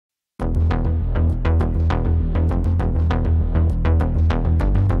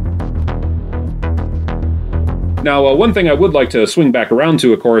Now, one thing I would like to swing back around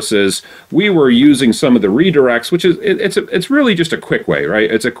to, of course, is we were using some of the redirects, which is, it's really just a quick way, right?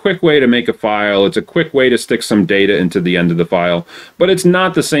 It's a quick way to make a file. It's a quick way to stick some data into the end of the file. But it's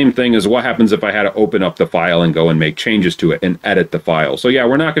not the same thing as what happens if I had to open up the file and go and make changes to it and edit the file. So yeah,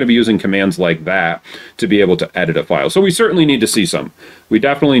 we're not going to be using commands like that to be able to edit a file. So we certainly need to see some. We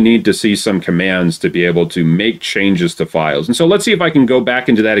definitely need to see some commands to be able to make changes to files. And so let's see if I can go back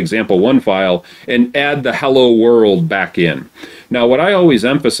into that example1 file and add the hello world back in. Now, what I always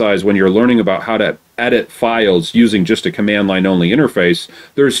emphasize when you're learning about how to edit files using just a command line only interface,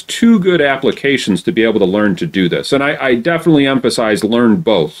 there's two good applications to be able to learn to do this. And I definitely emphasize learn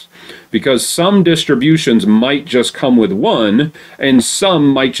both, because some distributions might just come with one and some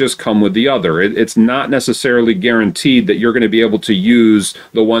might just come with the other. It's not necessarily guaranteed that you're going to be able to use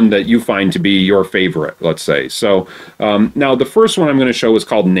the one that you find to be your favorite, let's say. So now the first one I'm going to show is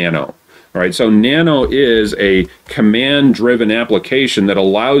called Nano. All right, so Nano is a command-driven application that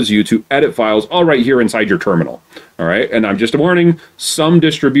allows you to edit files all right here inside your terminal. All right, and I'm just a warning, some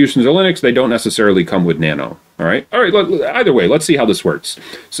distributions of Linux, they don't necessarily come with Nano. All right, either way, let's see how this works.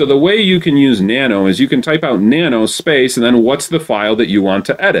 So the way you can use Nano is you can type out Nano space and then what's the file that you want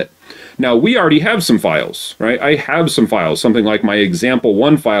to edit. Now, we already have some files, right? I have some files, something like my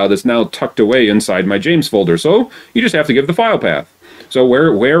example1 file that's now tucked away inside my James folder. So you just have to give the file path. So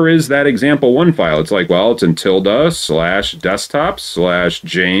where is that example1 file? It's like, well, it's in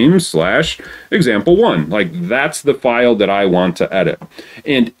tilde/desktop/James/example1. Like, that's the file that I want to edit.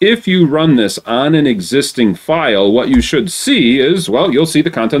 And if you run this on an existing file, what you should see is, well, you'll see the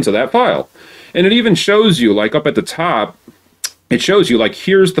contents of that file. And it even shows you, like up at the top, it shows you, like,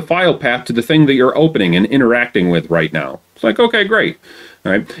 here's the file path to the thing that you're opening and interacting with right now. It's like, okay, great.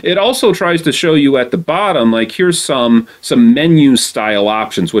 All right. It also tries to show you at the bottom, like, here's some menu style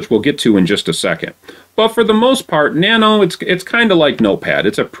options, which we'll get to in just a second. But for the most part, Nano, it's kind of like Notepad.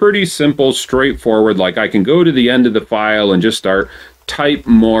 It's a pretty simple, straightforward, like, I can go to the end of the file and just start type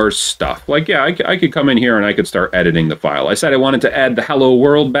more stuff. Like, yeah, I could come in here and I could start editing the file. I said I wanted to add the hello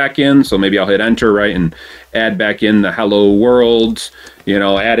world back in, so maybe I'll hit enter, right, and add back in the hello world, you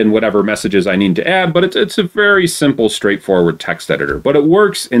know, add in whatever messages I need to add, but it's a very simple, straightforward text editor. But it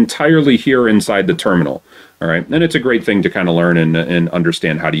works entirely here inside the terminal. All right, and it's a great thing to kind of learn and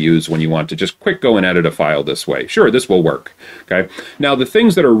understand how to use when you want to just quick go and edit a file this way. Sure, this will work. Okay. Now, the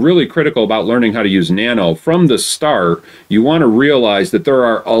things that are really critical about learning how to use Nano from the start, you want to realize that there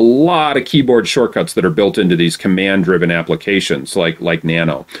are a lot of keyboard shortcuts that are built into these command-driven applications like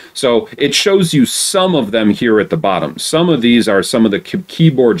Nano. So it shows you some of them here at the bottom. Some of these are some of the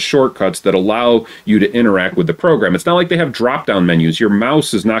keyboard shortcuts that allow you to interact with the program. It's not like they have drop-down menus. Your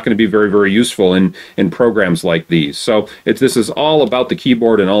mouse is not going to be very, very useful in programs like these. So this is all about the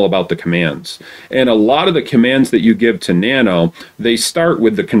keyboard and all about the commands. And a lot of the commands that you give to Nano, they start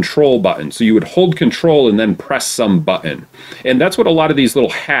with the control button. So you would hold control and then press some button. And that's what a lot of these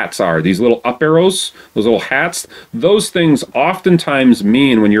little hats are, these little up arrows, those little hats. Those things oftentimes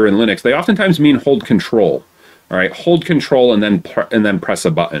mean, when you're in Linux, they oftentimes mean hold control. All right, hold control and then press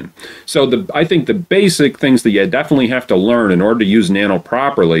a button. So I think the basic things that you definitely have to learn in order to use Nano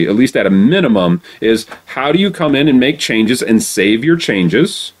properly, at least at a minimum, is how do you come in and make changes and save your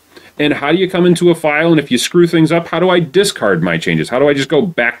changes? And how do you come into a file, and if you screw things up, how do I discard my changes? How do I just go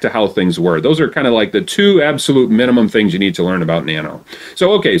back to how things were? Those are kind of like the two absolute minimum things you need to learn about Nano.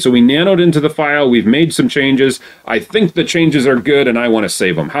 So, okay, so we nanoed into the file. We've made some changes. I think the changes are good, and I want to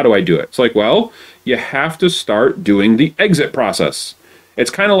save them. How do I do it? It's like, well, you have to start doing the exit process. It's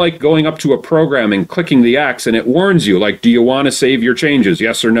kind of like going up to a program and clicking the X, and it warns you, like, do you want to save your changes,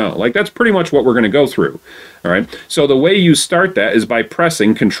 yes or no? Like, that's pretty much what we're going to go through. All right. So the way you start that is by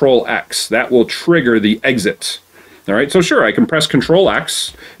pressing Ctrl+x. That will trigger the exit. All right. So sure, I can press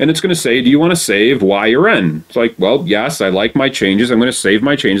Ctrl+x, and it's going to say, do you want to save Y or N? It's like, well, yes, I like my changes. I'm going to save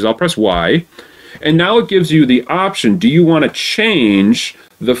my changes. I'll press Y. And now it gives you the option, do you want to change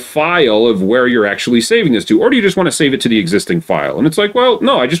the file of where you're actually saving this to, or do you just want to save it to the existing file? And it's like, well,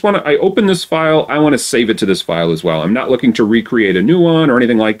 no, I open this file, I want to save it to this file as well. I'm not looking to recreate a new one or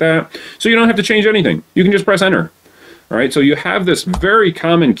anything like that. So you don't have to change anything. You can just press enter. All right, so you have this very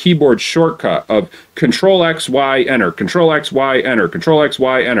common keyboard shortcut of Ctrl+x, Y, enter, Ctrl+x, Y, enter, Ctrl+x,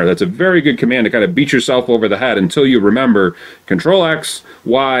 Y, enter. That's a very good command to kind of beat yourself over the head until you remember Ctrl+x,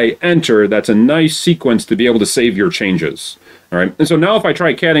 Y, enter. That's a nice sequence to be able to save your changes. All right, and so now if I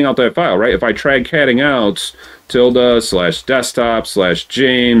try catting out that file, right, if I try catting out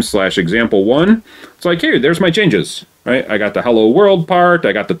tilde/desktop/James/example1, it's like, here, there's my changes, right? I got the hello world part,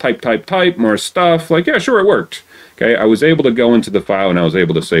 I got the type, more stuff, like, yeah, sure, it worked. Okay, I was able to go into the file and I was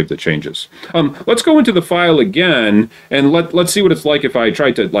able to save the changes. Let's go into the file again and let's see what it's like if I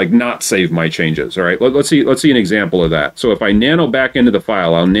try to like not save my changes. All right, let's see an example of that. So if I nano back into the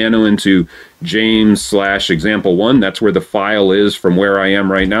file, I'll nano into James/example1. That's where the file is from where I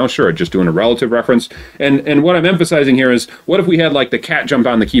am right now. Sure, just doing a relative reference. And what I'm emphasizing here is, what if we had like the cat jump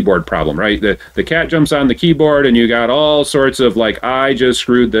on the keyboard problem, right? The cat jumps on the keyboard and you got all sorts of like, I just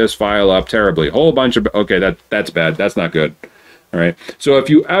screwed this file up terribly. A whole bunch of, okay, that's bad. That's not good. All right. So if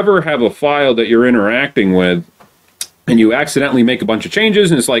you ever have a file that you're interacting with and you accidentally make a bunch of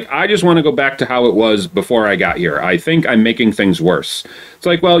changes and it's like, I just want to go back to how it was before I got here. I think I'm making things worse. It's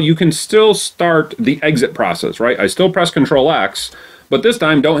like, well, you can still start the exit process, right? I still press Ctrl+x, but this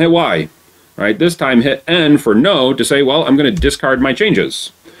time don't hit Y, right? This time hit N for no to say, well, I'm going to discard my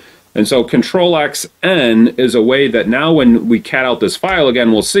changes. And so Ctrl+X/N is a way that now when we cat out this file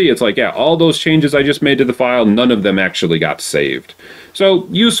again, we'll see it's like, yeah, all those changes I just made to the file, none of them actually got saved. So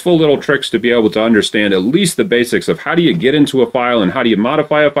useful little tricks to be able to understand at least the basics of how do you get into a file and how do you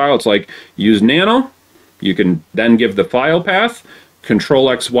modify a file. It's like, use nano, you can then give the file path,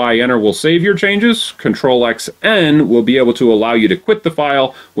 Ctrl+X/Y enter will save your changes. Ctrl+X/N will be able to allow you to quit the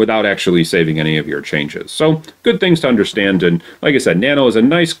file without actually saving any of your changes. So good things to understand. And like I said, Nano is a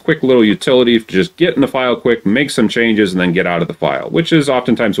nice quick little utility to just get in the file quick, make some changes, and then get out of the file, which is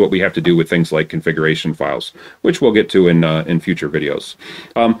oftentimes what we have to do with things like configuration files, which we'll get to in future videos.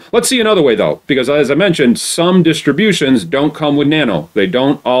 Let's see another way though, because as I mentioned, some distributions don't come with Nano. They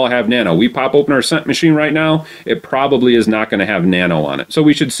don't all have Nano. We pop open our Scent machine right now, it probably is not going to have Nano on it. So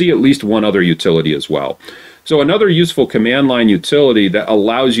we should see at least one other utility as well. So another useful command line utility that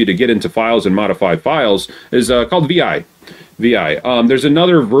allows you to get into files and modify files is called VI. There's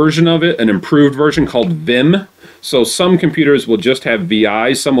another version of it, an improved version called Vim. So some computers will just have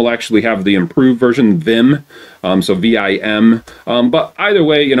VI, some will actually have the improved version, Vim, so VIM. But either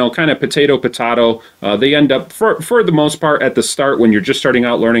way, you know, kind of potato. They end up, for the most part, at the start, when you're just starting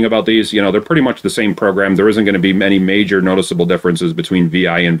out learning about these, you know, they're pretty much the same program. There isn't going to be many major noticeable differences between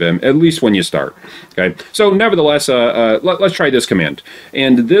VI and Vim, at least when you start. Okay, so nevertheless, let's try this command.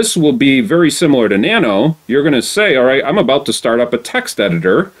 And this will be very similar to Nano. You're going to say, all right, I'm about to start up a text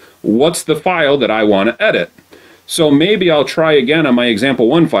editor. What's the file that I want to edit? So maybe I'll try again on my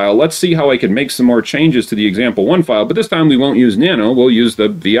example1 file. Let's see how I can make some more changes to the example1 file, but this time we won't use Nano, we'll use the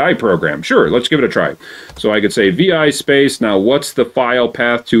VI program. Sure, let's give it a try. So I could say VI space, now what's the file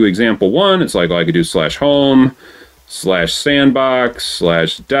path to example1? It's like, well, I could do /home, /sandbox,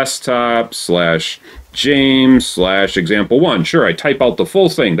 /desktop, /James, /example1. Sure, I type out the full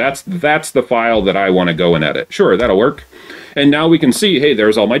thing. That's the file that I want to go and edit. Sure, that'll work. And now we can see, hey,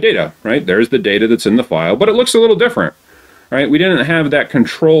 there's all my data, right? There's the data that's in the file, but it looks a little different, right? We didn't have that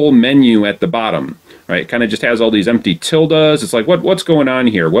control menu at the bottom, right? It kind of just has all these empty tildes. It's like, what's going on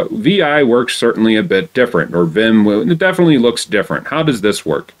here? What VI works certainly a bit different, or Vim, it definitely looks different. How does this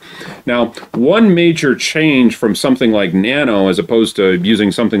work? Now, one major change from something like Nano as opposed to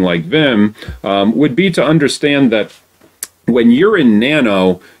using something like Vim would be to understand that when you're in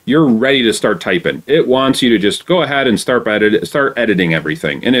Nano, you're ready to start typing. It wants you to just go ahead and start editing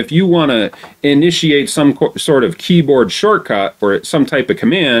everything. And if you want to initiate some sort of keyboard shortcut or some type of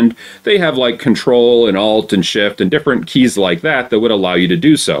command, they have like Control and Alt and Shift and different keys like that would allow you to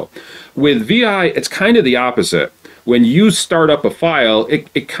do so. With VI, it's kind of the opposite. When you start up a file,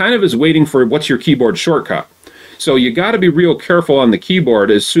 it kind of is waiting for what's your keyboard shortcut. So you got to be real careful on the keyboard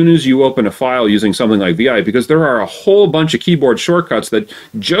as soon as you open a file using something like VI, because there are a whole bunch of keyboard shortcuts that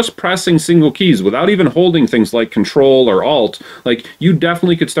just pressing single keys without even holding things like Control or Alt, like you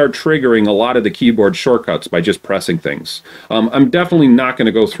definitely could start triggering a lot of the keyboard shortcuts by just pressing things. I'm definitely not going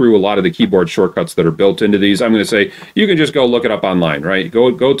to go through a lot of the keyboard shortcuts that are built into these. I'm going to say you can just go look it up online, right?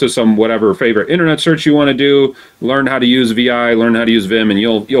 Go to some whatever favorite internet search you want to do, learn how to use VI, learn how to use Vim, and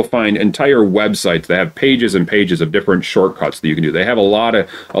you'll find entire websites that have pages and pages of different shortcuts that you can do. They have a lot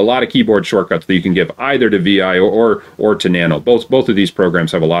of keyboard shortcuts that you can give either to VI or to Nano. Both of these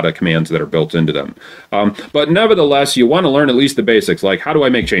programs have a lot of commands that are built into them. But nevertheless, you want to learn at least the basics, like how do I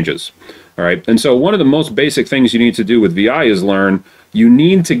make changes? All right, and so one of the most basic things you need to do with VI is learn you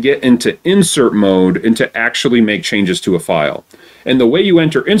need to get into insert mode and to actually make changes to a file. And the way you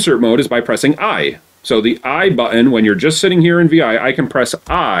enter insert mode is by pressing I. So the I button, when you're just sitting here in VI, I can press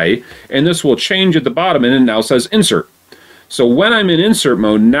I, and this will change at the bottom, and it now says Insert. So when I'm in Insert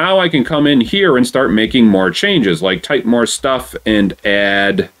mode, now I can come in here and start making more changes, like type more stuff and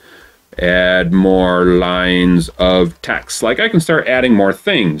add add more lines of text. Like I can start adding more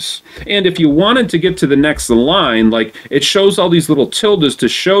things. And if you wanted to get to the next line, like it shows all these little tildes to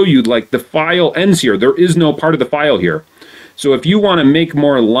show you like the file ends here. There is no part of the file here. So if you want to make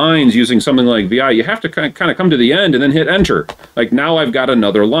more lines using something like VI, you have to kind of come to the end and then hit enter. Like now I've got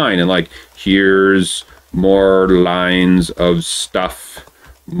another line and like here's more lines of stuff,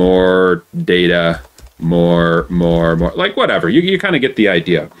 more data, more, like whatever. You kind of get the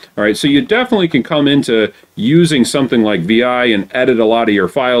idea. All right, so you definitely can come into using something like VI and edit a lot of your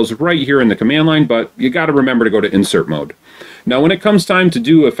files right here in the command line, but you got to remember to go to insert mode. Now, when it comes time to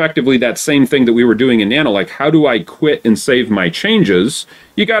do effectively that same thing that we were doing in Nano, like how do I quit and save my changes,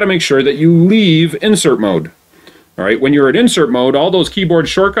 you got to make sure that you leave insert mode. All right, when you're at insert mode, all those keyboard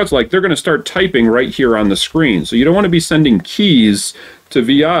shortcuts, like they're going to start typing right here on the screen. So you don't want to be sending keys to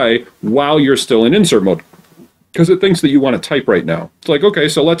VI while you're still in insert mode, because it thinks that you want to type right now. It's like, okay,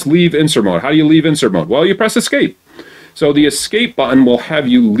 so let's leave insert mode. How do you leave insert mode? Well, you press escape. So the escape button will have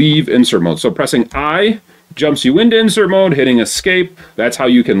you leave insert mode. So pressing I jumps you into insert mode, hitting escape, that's how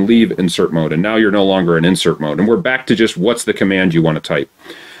you can leave insert mode. And now you're no longer in insert mode. And we're back to just what's the command you want to type.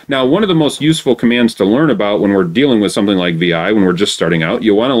 Now, one of the most useful commands to learn about when we're dealing with something like VI, when we're just starting out,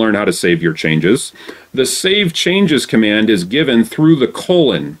 you want to learn how to save your changes. The save changes command is given through the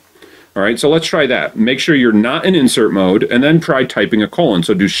colon. All right, so let's try that. Make sure you're not in insert mode, and then try typing a colon.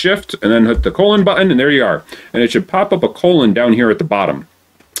 So do shift, and then hit the colon button, and there you are. And it should pop up a colon down here at the bottom.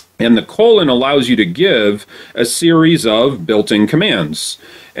 And the colon allows you to give a series of built-in commands.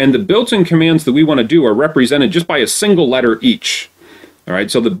 And the built-in commands that we want to do are represented just by a single letter each. All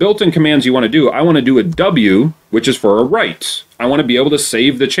right, so the built-in commands you want to do, I want to do a W, which is for a write. I want to be able to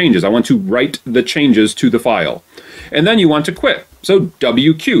save the changes. I want to write the changes to the file. And then you want to quit. So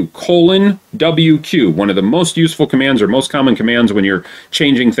WQ, colon WQ, one of the most useful commands or most common commands when you're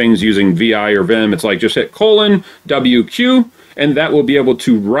changing things using VI or Vim. It's like just hit colon WQ, and that will be able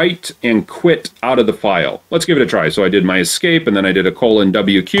to write and quit out of the file. Let's give it a try. So I did my escape, and then I did a colon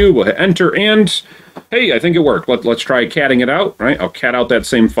WQ. We'll hit enter, and hey, I think it worked. Let's try catting it out, right? I'll cat out that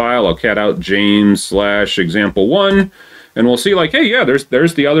same file. I'll cat out James/example1, and we'll see like, hey, yeah,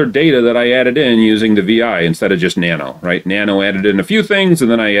 there's the other data that I added in using the VI instead of just Nano, right? Nano added in a few things, and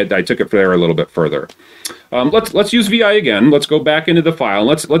then I took it there a little bit further. Let's use VI again. Let's go back into the file.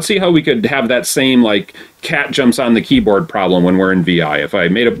 Let's see how we could have that same like cat jumps on the keyboard problem when we're in VI. If I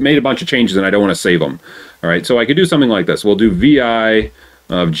made a bunch of changes and I don't want to save them, all right. So I could do something like this. We'll do VI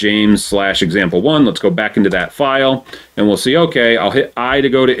of James/example1. Let's go back into that file, and we'll see, okay, I'll hit I to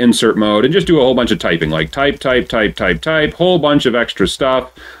go to insert mode and just do a whole bunch of typing, like type, whole bunch of extra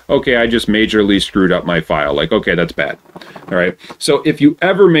stuff. Okay, I just majorly screwed up my file. Like, okay, that's bad. All right, so if you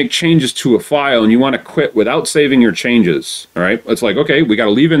ever make changes to a file and you want to quit without saving your changes, all right, it's like, okay, we got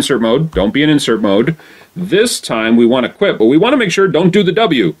to leave insert mode. Don't be in insert mode. This time we want to quit, but we want to make sure don't do the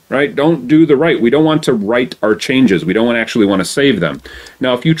W, right? Don't do the write. We don't want to write our changes. We don't actually want to save them.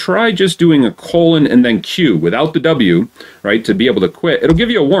 Now, if you try just doing a colon and then Q without the W, right, to be able to quit, it'll give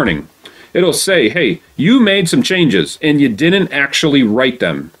you a warning. It'll say, hey, you made some changes and you didn't actually write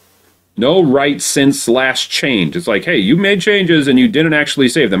them. No write since last change. It's like, hey, you made changes and you didn't actually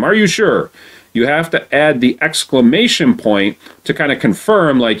save them. Are you sure? You have to add the exclamation point to kind of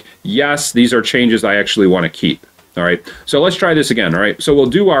confirm, like, yes, these are changes I actually want to keep. All right, so let's try this again. All right, so we'll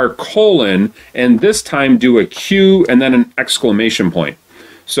do our colon, and this time do a Q and then an exclamation point.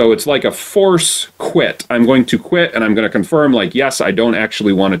 So it's like a force quit. I'm going to quit, and I'm going to confirm, like, yes, I don't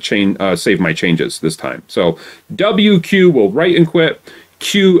actually want to save my changes this time. So WQ will write and quit.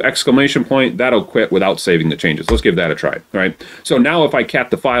 Q exclamation point, that'll quit without saving the changes. Let's give that a try. All right. So now if I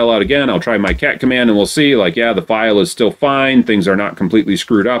cat the file out again, I'll try my cat command and we'll see like, yeah, the file is still fine. Things are not completely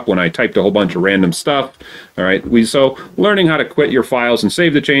screwed up when I typed a whole bunch of random stuff. All right. So learning how to quit your files and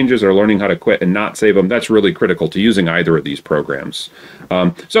save the changes, or learning how to quit and not save them, that's really critical to using either of these programs.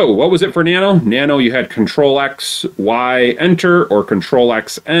 So what was it for Nano? Nano, you had Ctrl+x, Y, enter, or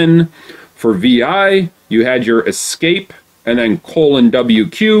Ctrl+x, N. For VI, you had your escape, and then colon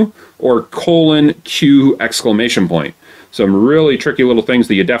WQ or colon Q exclamation point. Some really tricky little things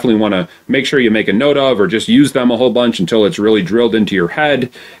that you definitely want to make sure you make a note of, or just use them a whole bunch until it's really drilled into your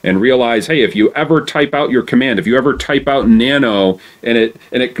head, and realize, hey, if you ever type out your command, if you ever type out Nano and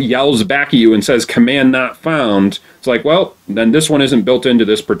it yells back at you and says command not found, it's like, well, then this one isn't built into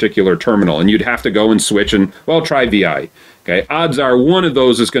this particular terminal, and you'd have to go and switch and, well, try VI. Okay, odds are one of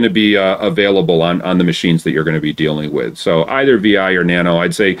those is going to be available on the machines that you're going to be dealing with. So either VI or Nano,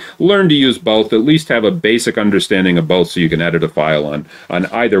 I'd say learn to use both, at least have a basic understanding of both so you can edit a file on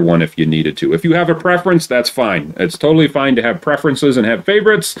either one if you needed to. If you have a preference, that's fine. It's totally fine to have preferences and have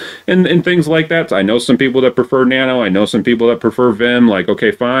favorites and things like that. I know some people that prefer Nano. I know some people that prefer Vim. Like,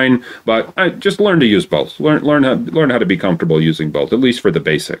 okay, fine, but just learn to use both. Learn how to be comfortable using both, at least for the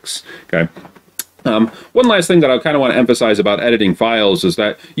basics. Okay. One last thing that I kind of want to emphasize about editing files is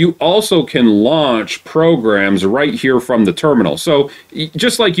that you also can launch programs right here from the terminal. So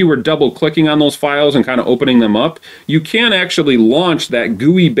just like you were double clicking on those files and kind of opening them up, you can actually launch that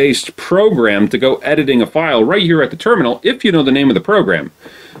GUI based program to go editing a file right here at the terminal if you know the name of the program.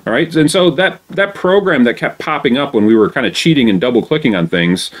 All right, and so that program that kept popping up when we were kind of cheating and double clicking on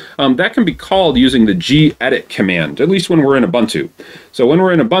things, that can be called using the gedit command, at least when we're in Ubuntu. So when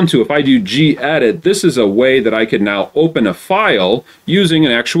we're in Ubuntu, if I do gedit, this is a way that I can now open a file using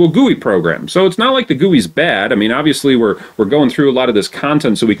an actual GUI program. So it's not like the GUI's bad. I mean, obviously we're going through a lot of this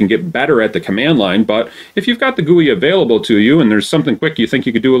content so we can get better at the command line, but if you've got the GUI available to you and there's something quick you think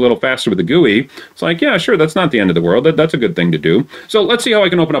you could do a little faster with the GUI, it's like, yeah, sure, that's not the end of the world. That's a good thing to do. So let's see how I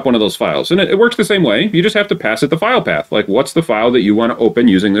can open up one of those files. And it works the same way. You just have to pass it the file path. Like, what's the file that you want to open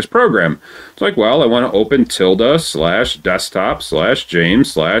using this program? It's like, well, I want to open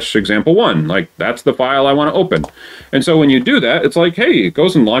tilde/desktop/James/example1. Like, that's the file I want to open. And so when you do that, it's like, hey, it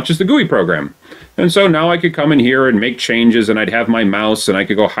goes and launches the GUI program. And so now I could come in here and make changes, and I'd have my mouse, and I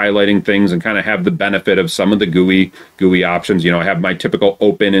could go highlighting things and kind of have the benefit of some of the GUI options. You know, I have my typical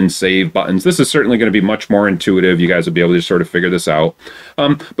open and save buttons. This is certainly going to be much more intuitive. You guys will be able to sort of figure this out.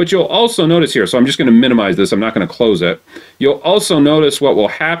 But you'll also notice here, so I'm just going to minimize this. I'm not going to close it. You'll also notice what will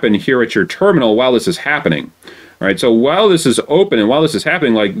happen here at your terminal while this is happening. All right, so while this is open and while this is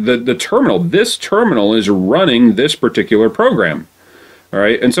happening, like this terminal is running this particular program. All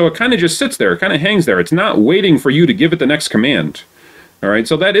right, and so it kind of just sits there, it kind of hangs there. It's not waiting for you to give it the next command. All right,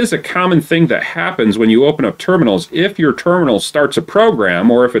 so that is a common thing that happens when you open up terminals. If your terminal starts a program,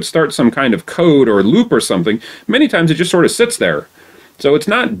 or if it starts some kind of code or loop or something, many times it just sort of sits there. So it's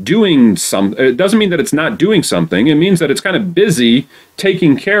not doing something. It doesn't mean that it's not doing something. It means that it's kind of busy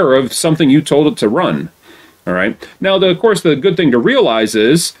taking care of something you told it to run. All right. Now, of course, the good thing to realize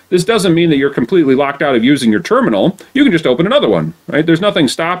is this doesn't mean that you're completely locked out of using your terminal. You can just open another one, right? There's nothing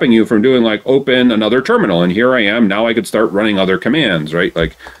stopping you from doing like open another terminal. And here I am. Now I could start running other commands, right?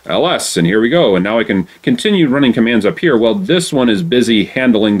 Like ls, and here we go. And now I can continue running commands up here. Well, this one is busy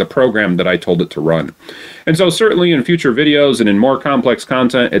handling the program that I told it to run. And so certainly in future videos and in more complex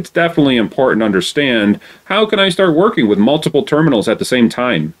content, it's definitely important to understand how can I start working with multiple terminals at the same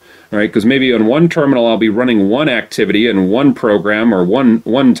time. Right, because maybe on one terminal I'll be running one activity and one program or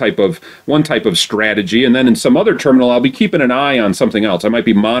one type of strategy, and then in some other terminal I'll be keeping an eye on something else. I might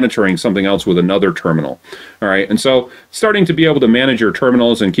be monitoring something else with another terminal. All right, and so starting to be able to manage your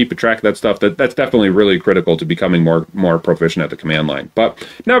terminals and keep a track of that stuff, that's definitely really critical to becoming more proficient at the command line. But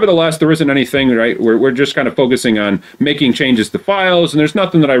nevertheless, there isn't anything, right? We're just kind of focusing on making changes to files, and there's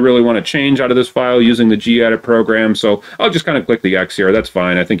nothing that I really want to change out of this file using the gedit program. So I'll just kind of click the X here. That's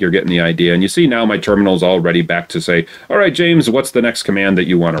fine. I think you're getting the idea. And you see now my terminal's all ready back to say, all right, James, what's the next command that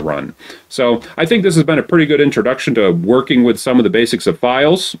you want to run? So I think this has been a pretty good introduction to working with some of the basics of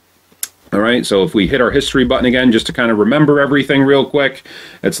files. All right, so if we hit our history button again, just to kind of remember everything real quick,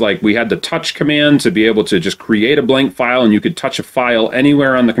 it's like we had the touch command to be able to just create a blank file, and you could touch a file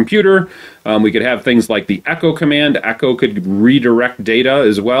anywhere on the computer. We could have things like the echo command. Echo could redirect data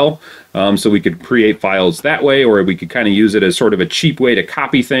as well. So we could create files that way, or we could kind of use it as sort of a cheap way to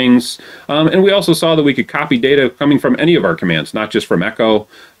copy things. And we also saw that we could copy data coming from any of our commands, not just from echo.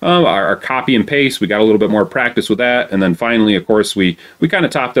 Our copy and paste, we got a little bit more practice with that. And then finally, of course, we kind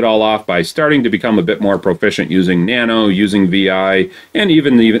of topped it all off by starting to become a bit more proficient using Nano, using VI, and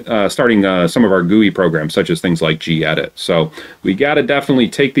even starting some of our GUI programs, such as things like gedit. So we got to definitely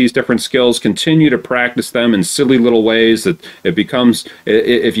take these different skills, continue to practice them in silly little ways that it becomes,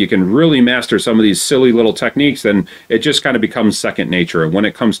 if you can really master some of these silly little techniques, then it just kind of becomes second nature. And when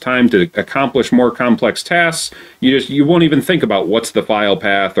it comes time to accomplish more complex tasks, you won't even think about what's the file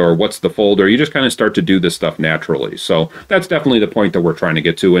path or what's the folder. You just kind of start to do this stuff naturally. So that's definitely the point that we're trying to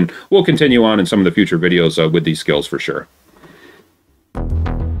get to, and we'll continue on in some of the future videos with these skills for sure.